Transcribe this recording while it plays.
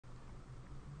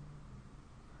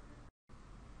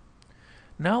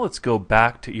Now let's go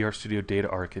back to RStudio Data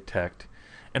Architect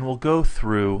and we'll go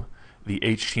through the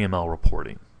HTML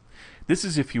reporting. This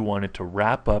is if you wanted to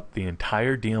wrap up the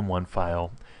entire DM1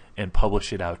 file and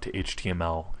publish it out to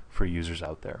HTML for users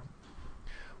out there.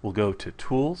 We'll go to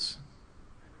Tools,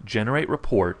 Generate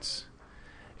Reports,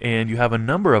 and you have a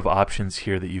number of options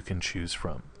here that you can choose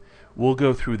from. We'll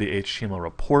go through the HTML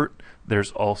report.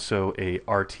 There's also a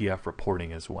RTF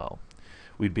reporting as well.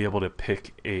 We'd be able to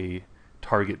pick a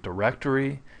target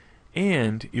directory,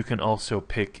 and you can also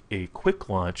pick a quick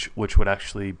launch, which would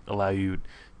actually allow you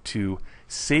to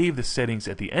save the settings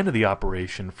at the end of the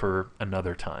operation for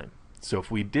another time. So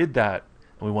if we did that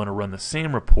and we want to run the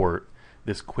same report,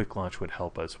 this quick launch would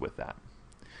help us with that.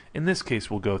 In this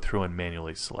case, we'll go through and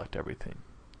manually select everything.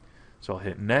 So I'll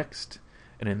hit Next,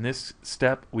 and in this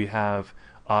step we have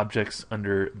objects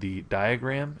under the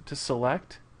diagram to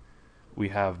select. We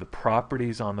have the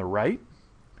properties on the right.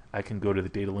 I can go to the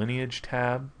Data Lineage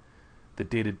tab, the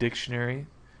Data Dictionary,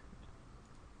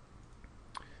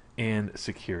 and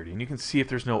Security. And you can see if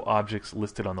there's no objects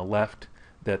listed on the left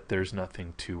that there's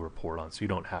nothing to report on, so you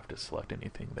don't have to select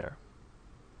anything there.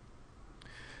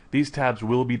 These tabs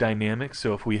will be dynamic,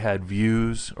 so if we had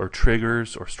views or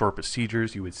triggers or store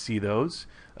procedures, you would see those.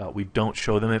 We don't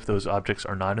show them if those objects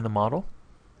are not in the model.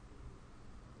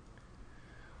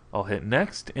 I'll hit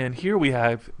Next, and here we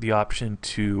have the option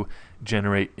to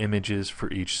generate images for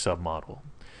each submodel.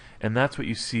 And that's what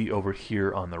you see over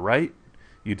here on the right.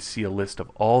 You'd see a list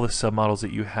of all the submodels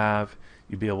that you have.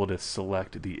 You'd be able to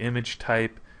select the image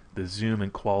type, the zoom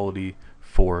and quality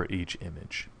for each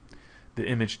image. The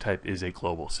image type is a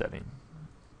global setting.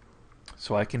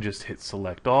 So I can just hit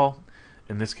Select All.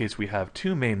 In this case, we have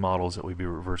two main models that we'd be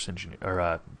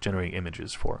generating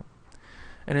images for.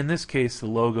 And in this case, the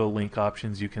logo link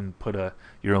options, you can put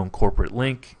your own corporate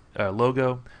link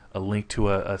logo, a link to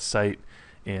a site,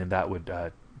 and that would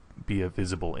be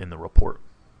visible in the report.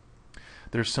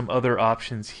 There's some other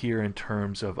options here in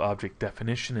terms of object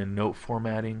definition and note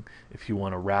formatting. If you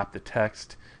want to wrap the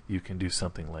text, you can do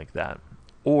something like that.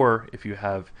 Or if you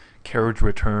have carriage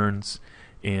returns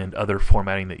and other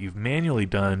formatting that you've manually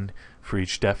done for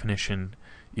each definition,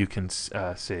 you can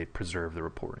say preserve the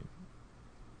reporting.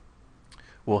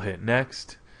 We'll hit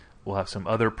Next. We'll have some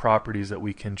other properties that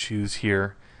we can choose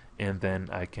here, and then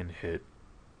I can hit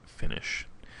Finish.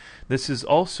 This is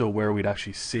also where we'd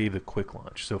actually save the quick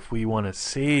launch. So if we want to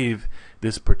save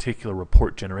this particular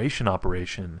report generation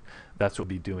operation, that's what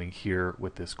we'll be doing here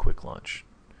with this quick launch.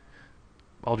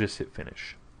 I'll just hit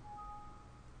Finish.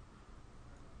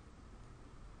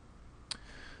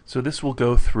 So this will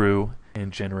go through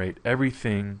and generate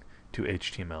everything to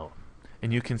HTML.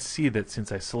 And you can see that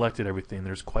since I selected everything,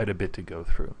 there's quite a bit to go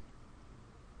through.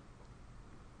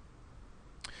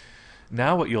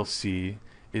 Now what you'll see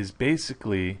is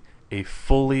basically a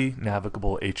fully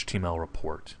navigable HTML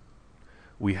report.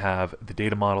 We have the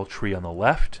data model tree on the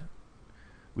left.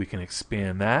 We can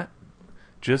expand that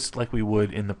just like we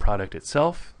would in the product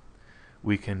itself.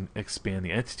 We can expand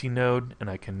the entity node, and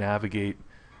I can navigate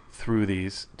through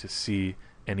these to see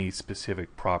any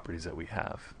specific properties that we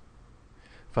have.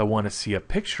 If I want to see a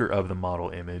picture of the model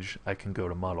image, I can go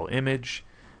to Model Image,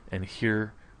 and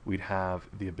here we'd have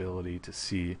the ability to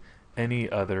see any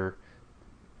other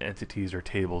entities or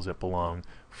tables that belong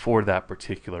for that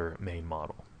particular main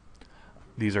model.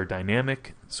 These are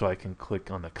dynamic, so I can click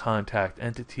on the contact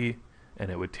entity and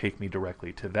it would take me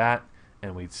directly to that,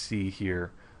 and we'd see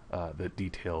here the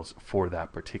details for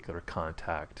that particular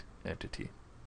contact entity.